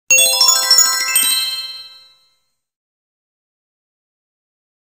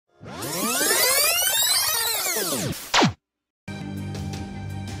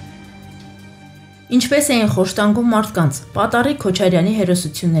Ինչպես էին խոշտանգում մարդկանց Պատառի Քոչարյանի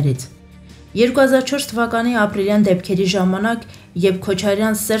հերոսություններից։ 2004 թվականի ապրիլյան դեպքերի ժամանակ, երբ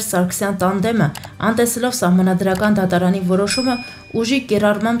Քոչարյան-Սերժ Սարգսյան տանդեմը, անտեսելով սահմանադրական դատարանի որոշումը, ուժի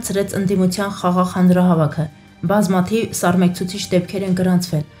կիրառմամբ ցրեց ընդդիմության խաղաղ հանրահավաքը, բազմաթիվ սառմեկցուցիչ դեպքեր են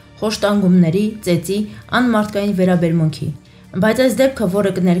գրանցվել, խոշտանգումների, ծեծի, անմարդկային վերաբերմունքի։ Բայց այս դեպքը,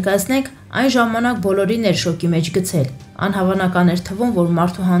 որը կներկայացնենք, այն ժամանակ բոլորին էր շոկի մեջ գցել, անհավանական էր թվում, որ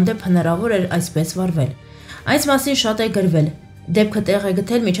մարդու հանդեպ հնարավոր էր այսպես վարվել։ Այս մասին շատ է գրվել, դեպքը տեղ է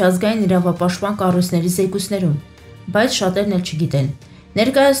գտել միջազգային իրավապաշտպան կառույցների զեկույցներում, բայց շատերն էլ չգիտեն։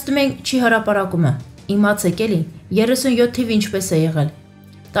 Ներկայացնում ենք չի հրապարակումը, իմացեք էլի 37 թիվ ինչպես է եղել։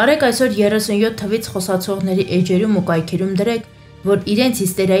 Տարեք այսօր 37 թվից խոսացողների էջերում ու կայքերում դրեք, որ իրենց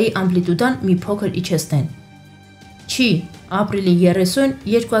հիստերիայի ամպլիտուդան մի փոքր իջեցնեն։ Չի, ապրիլի 30,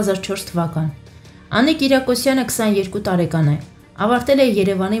 2004 թվական։ Անիկ Կիրակոսյանը 22 տարեկան է։ Ավարտել է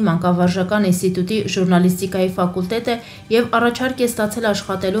Երևանի Մանկավարժական ինստիտուտի ժուրնալիստիկայի ֆակուլտետը եւ առաջարկ է ստացել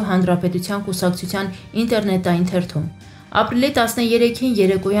աշխատելու Հանրապետության կուսակցության ինտերնետային թերթում։ Ապրիլի 13-ին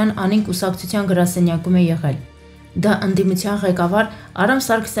երեկոյան Անին կուսակցության գրասենյակում է եղել։ Դա ընդդիմության ղեկավար Արամ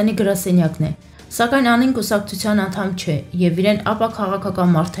Սարգսյանի գրասենյակն է, սակայն Անին կուսակցության անդամ չէ եւ իրեն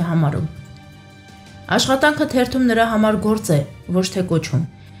ապաքաղաքական մարդ է համարում։ Աշխատանքը թերթում նրա համար գործ է, ոչ թե կոչում։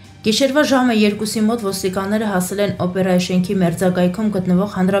 Գիշերվա ժամը 2-ի մոտ ոստիկանները հասել են օպերայի շենքի մերձակայքում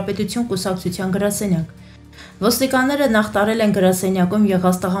գտնվող Հանրապետություն կուսակցության գրասենյակ։ Ոստիկանները նախ տարել են գրասենյակում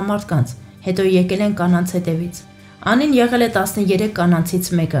եղած տղամարդկանց, հետո եկել են կանանց հետևից։ Անին եղել է 13 կանանցից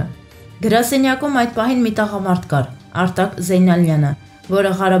մեկը։ Գրասենյակում այդ պահին մի տղամարդ կար, Արտակ Զեյնալյանը,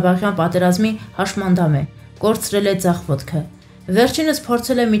 որը Ղարաբաղյան պատերազմի հաշմանդամ է, կորցրել է ձախ ոտքը։ Վերջինիս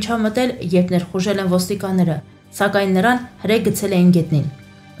փորձել է միջամտել, երբ ներխուժել են ոստիկանները, սակայն նրան հրեկ գցել էին գետնին։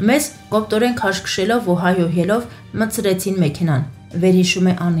 Մեզ կոպտորեն քաշքշելով ու հայհոյելով մտցրեցին մեքենան, վերհիշում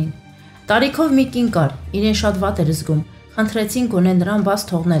է Անին։ Տարիքով մի կին կար, իրեն շատ վատ էր զգում, խնդրեցին գոնե նրան բաց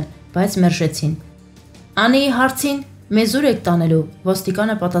թողնել, բայց մերժեցին։ Անիի հարցին մեզ ուր եք տանելու,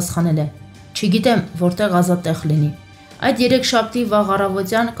 ոստիկանը պատասխանել է. Չգիտեմ, որտեղ ազատ տեղ լինի։ Այդ երեքշաբթի վաղ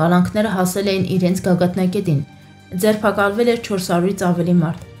առավոտյան կալանքները հասել էին իրենց գագաթնակետին։ Ձերբակալվել էր 400-ից ավելի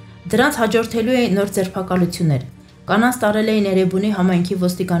մարդ։ Դրանց հաջորդելու էին նոր ձերբակալություններ։ Կանանց տարել էին Էրեբունի համայնքի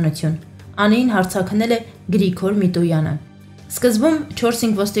ոստիկանություն։ Անին հարցաքնել է Գրիգոր Միտոյանը։ Սկզբում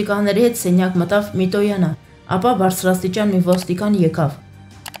 4-5 ոստիկանների հետ սենյակ մտավ Միտոյանը, ապա բարձրաստիճան մի ոստիկան եկավ։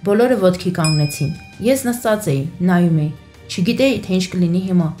 Բոլորը ոտքի կանգնեցին։ Ես նստած էի, նայում էի։ Չգիտեի, թե ինչ կլինի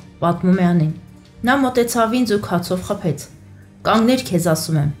հիմա, պատմում է Անին։ Նա մոտեցավ ինձ ու քացով խփեց։ Կանգներ քեզ,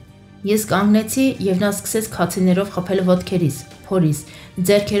 ասում եմ։ Ես կանգնեցի եւ նա սկսեց քացիներով խփել ոտքերիս, փորիս,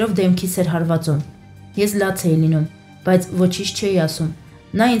 ձեռքերով դեմքիս էր հարվածում։ Ես լաց էի լինում, բայց ոչինչ չէի ասում։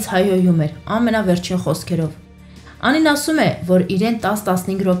 Նա ինձ հայհոյում էր ամենավերջին խոսքերով։ Անին ասում է, որ իրեն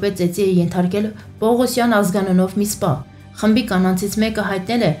 10-15 րոպե ծեծի է ենթարկել Պողոսյան ազգանունով մի սպա։ Խմբի կանանցից մեկը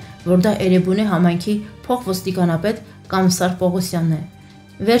հայտնել է, որ դա Էրեբունի համայնքի փոխոստիկանապետ Կամսար Պողոսյանն է։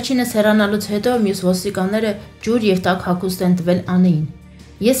 Վերջինիս հեռանալուց հետո մյուս ոստիկանները ջուր եւ տաք հագուստ են տվել Անիին։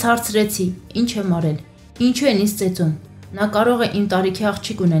 Ես հարցրեցի, ինչ եմ արել, ինչու են ինձ ծեծում, նա կարող է իմ տարիքի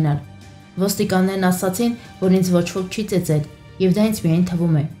աղջիկ ունենալ։ Ոստիկաններն ասացին, որ ինձ ոչ ոք չի ծեծել, եւ դա ինձ միայն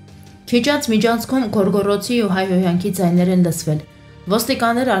թվում է։ Քիչ անց միջանցքում գորգորոցի ու հայհոյանքի ձայներ են լսվել։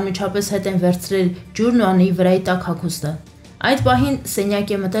 Ոստիկանները անմիջապես հետ են վերցրել ջուրն ու Անիի վրայի տաք հագուստը։ Այդ պահին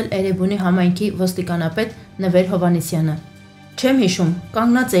սենյակ է մտել Էրեբունի համայնքի ոստիկանապետ Նվեր Հովհաննիսյանը։ Չեմ հիշում,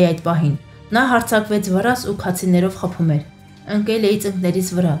 կանգնած էի այդ պահին։ Նա հարձակվեց վրաս ու քացիներով խփում էր։ Ընկել էի ծնկներից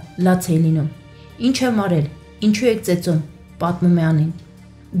վրա, լաց էի լինում։ Ինչ եմ արել, ինչու եք ծեծում, պատմում է Անին։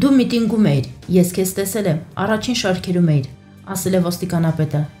 Դու միտինգում էիր, ես քեզ տեսել եմ, առաջին շարքերում էիր, ասել է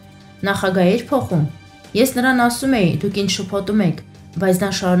ոստիկանապետը։ Նախագահ էիր փոխում։ Ես նրան ասում էի, դուք ինչ շփոթում եք, բայց նա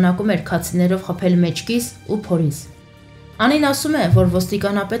շարունակում էր քացիներով խփել մեջքիս ու փորիս։ Անին ասում է, որ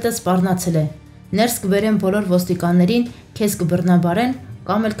ոստիկանապետը սպառնացել է։ Ներս կբերեմ բոլոր ոստիկաններին, քեզ կբռնաբարեն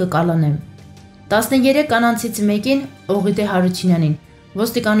կամ էլ կկալանեմ։ 13 կանանցից մեկին Օղիդե Հարությունյանին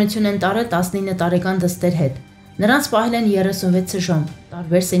ոստիկանություն են տարել 19 տարեկան դստեր հետ։ Նրանց պահել են 36 ժամ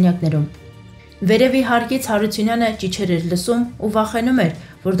տարբեր սենյակներում։ Վերևի հարկից Հարությունյանը ճիչեր էր լսում ու վախենում էր,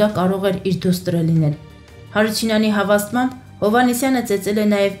 որ դա կարող էր իր դուստրը լինել։ Հարությունյանի հավաստմամբ Հովհաննիսյանը ծեծել է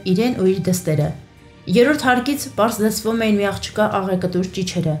նաև իրեն ու իր դստերը։ Երրորդ հարկից պարզ լսվում էին մի աղջկա աղեկտուր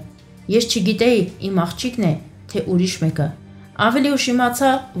ճիչերը։ Ես չգիտեի իմ աղջիկն է, թե ուրիշ մեկը։ Ավելի ուշ իմացա,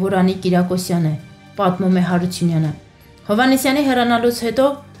 որ Անին Կիրակոսյան է, պատմում է Հարությունյանը։ Հովհաննիսյանի հեռանալուց հետո,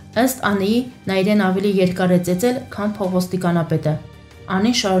 ըստ Անիի, նա իրեն ավելի երկար է ծեծել, քան փոխոստիկանապետը։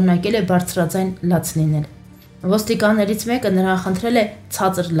 Անին շարունակել է բարձրաձայն լաց լինել։ Ոստիկաններից մեկը նրան խնդրել է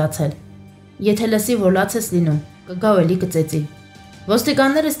ցածր լացել։ Եթե լսի, որ լաց ես լինում, կգա էլի կծեծի։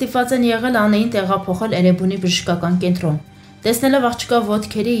 Ոստիկանները ստիպված են եղել Անիին տեղափոխել Էրեբունի բժշկական կենտրոն։ Տեսնելով աղջկա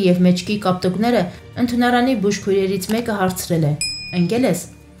ոտքերի եւ մեջքի կապտուկները, ընդունարանի բուժքույրերից մեկը հարցրել է. «Ընկել ես»։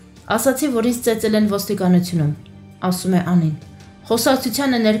 Ասացի, որ ինձ ծեծել են ոստիկանությունում, ասում է Անին։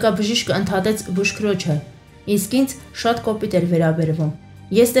 Խոսակցությանը ներկա բժիշկը ընդհատեց բուժքրոջը, իսկ ինձ շատ կոպիտ էր վերաբերվում։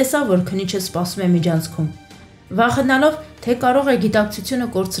 Ես տեսա, որ քնիչը սպասում է միջանցքում։ Վախենալով, թե կարող է գիտակցությունը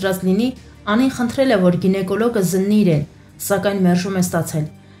կորցրած լինի, Անին խնդրել է, որ գինեկոլոգը զննի իրեն, սակայն մերժում է ստացել։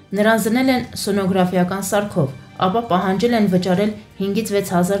 Նրան զնել են սոնոգրաֆիական սարքով, ապա պահանջել են վճարել 5-ից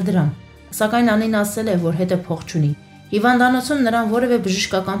 6,000 դրամ, սակայն Անին ասել է, որ հետը փող չունի։ Հիվանդանոցում նրան որևէ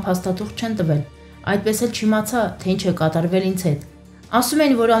բժշկական փաստաթուղթ չեն տվել, այդպես էլ չիմացա, թե ինչ է կատարվել ինձ հետ։ Ասում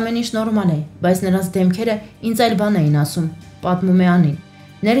էին, որ ամեն ինչ նորմալ է, բայց նրանց դեմքերը ինձ այլ բան էին ասում, պատմում է Անին։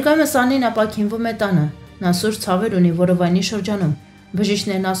 Ներկայումս Անին ապաքինվում է տանը, նա սուր ցավեր ունի որովայնի շրջանում։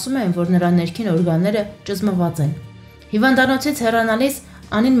 Բժիշկներն ասում են, որ նրա ներքին օրգանները ճզմված են։ Հիվանդանոցից հեռանալիս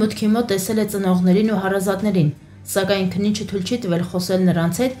Անին մուտքի մոտ տեսել է ծնողներին ու հարազատներին, սակայն քնիչը թույլ չի տվել խոսել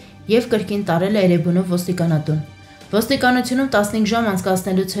նրանց հետ եւ կրկին տարել է Էրեբունով ոստիկանատուն։ Ոստիկանությունում 15 ժամ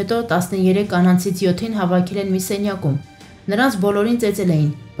անցկացնելուց հետո 13 կանանցից 7-ին հավաքել են մի սենյակում։ Նրանց բոլորին ծեծել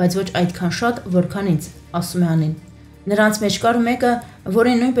էին, բայց ոչ այդքան շատ, որքան ինձ, ասում է Անին։ Նրանց մեջ կար մեկը,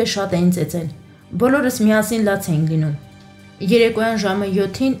 որին նույնպես շատ էին ծեծել։ Բոլորս միասին լաց էին լինում։ Երեկոյան ժամը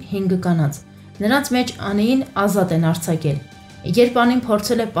 7-ին 5 կանանց։ Նրանց մեջ Անիին ազատ են արձակել։ Երբ Անին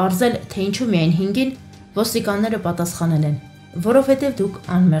փորձել է պարզել, թե ինչու միայն 5-ին, ոստիկանները պատասխանել են, որովհետև դուք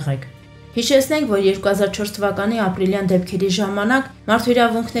անմեղ եք։ Հիշեցնենք, որ 2004 թվականի ապրիլյան դեպքերի ժամանակ մարդու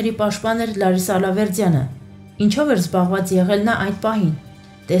իրավունքների պաշտպան էր Լարիսա Ալավերդյանը։ Ինչով էր զբաղված եղել նա այդ պահին։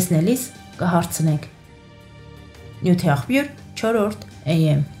 Տեսնելիս կհարցնենք։ Նյութի աղբյուր 4-րդ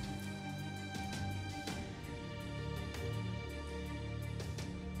AM։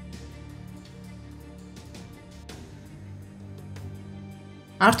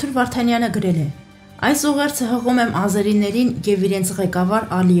 Արթուր Վարդանյանը գրել է. «Այս ուղերձը հղում եմ ազերիներին եւ իրենց ղեկավար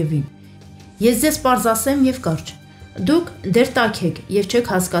Ալիևին։ Ես ձեզ պարզ ասեմ եւ կարճ։ Դուք դեռ տաք եք եւ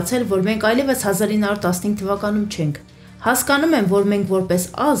չեք հասկացել, որ մենք այլևս 1915 թվականում չենք։ Հասկանում եմ, որ մենք որպես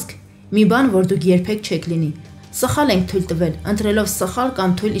ազգ մի բան, որ դուք երբեք չեք լինի։ Սխալ ենք թույլ տվել, ընտրելով սխալ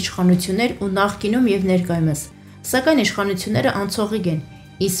կամ թույլ իշխանություններ ու նախկինում եւ ներկայումս։ Սակայն իշխանությունները անցողիկ են,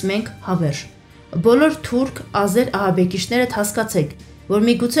 իսկ մենք հավերժ։ Բոլոր թուրք, ազեր ահաբեկիչներդ հասկացեք, որ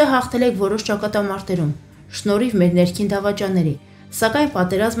միգուցե հաղթել եք որոշ ճակատամարտերում, շնորհիվ մեր ներքին դավաճանների, սակայն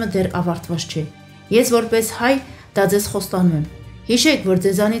պատերազմը դեռ ավարտված չէ։ Ես որպես հայ դա ձեզ խոստանում եմ։ Հիշեք, որ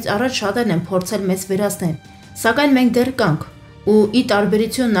ձեզանից առաջ շատերն են փորձել մեզ վերացնել, սակայն մենք դեռ կանք, ու ի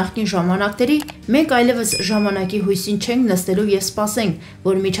տարբերություն նախկին ժամանակների, մենք այլևս ժամանակի հույսին չենք նստելու եւ սպասենք,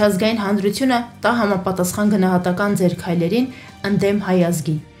 որ միջազգային հանրությունը տա համապատասխան գնահատական ձեր քայլերին ընդդեմ հայ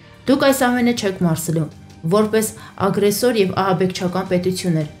ազգի։ Դուք այս ամենը չեք մարսելու, որպես ագրեսոր եւ ահաբեկչական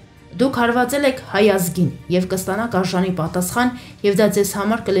պետություններ։ Դուք հարվածել եք հայ ազգին եւ կստանաք արժանի պատասխան եւ դա ձեզ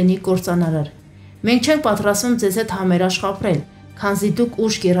համար կլինի կործանարար։ Մենք չենք պատրաստվում ձեզ հետ համերաշխ ապրել, քանզի դուք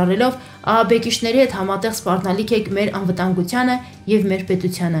ուժ կիրառելով ահաբեկիչների հետ համատեղ սպառնալիք եք մեր անվտանգությանը եւ մեր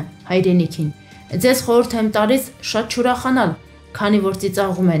պետությանը, հայրենիքին։ Ձեզ խորհուրդ եմ տալիս շատ չուրախանալ, քանի որ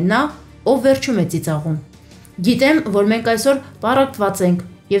ծիծաղում է նա, ով վերջում է ծիծաղում։ Գիտեմ, որ մենք այսօր պարակտված ենք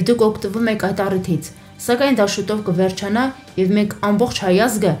եւ դուք օգտվում եք այդ առիթից, սակայն դա շուտով կվերջանա եւ մենք ամբողջ հայ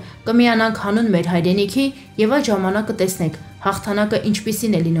ազգը կմիանանք հանուն մեր հայրենիքի եւ այդ ժամանակը տեսնեք հաղթանակը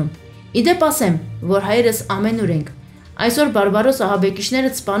ինչպիսին է լինում։ Իդեպ ասեմ, որ հայերս ամենուր ենք։ Այսօր բարբարոս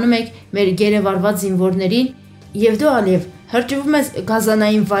ահաբեկիչները սպանում եք մեր գերեվարված զինվորներին եւ դու Ալիև հրճվում ես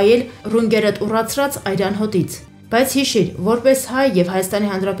գազանային վայել ռունգերդ ուռացրած այրան հոտից։ Բայց հիշիր, որպես հայ եւ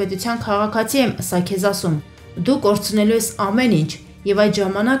Հայաստանի Հանրապետության քաղաքացի եմ սա քեզ ասում։ Դու կորցնելու ես ամեն ինչ եւ այդ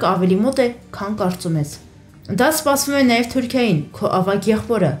ժամանակ ավելի մոտ է, քան կարծում ես։ Դա սպասվում է նաեւ Թուրքիային, քո ավագ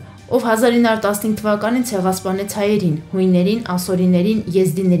եղբորը, ով 1915 թվականին ցեղասպանեց հայերին, հույներին, ասորիներին,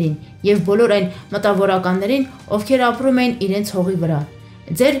 եզդիներին եւ բոլոր այն մտավորականներին, ովքեր ապրում էին իրենց հողի վրա։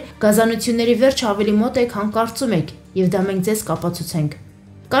 Ձեր գազանությունների վերջ ավելի մոտ է, քան կարծում եք, եւ դա մենք ձեզ կապացուցենք։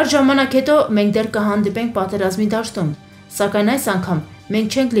 Կարճ ժամանակ հետո մենք դեռ կհանդիպենք պատերազմի դաշտում, սակայն այս անգամ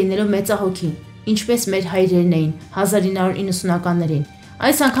մենք չենք լինելու մեծահոգի, ինչպես մեր հայրերն էին 1990-ականներին։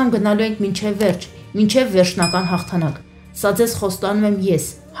 Այս անգամ գնալու ենք մինչև վերջնական հաղթանակ։ Սա ձեզ խոստանում եմ ես,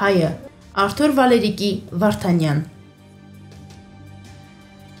 հայը, Արթուր Վալերիկի Վարդանյան։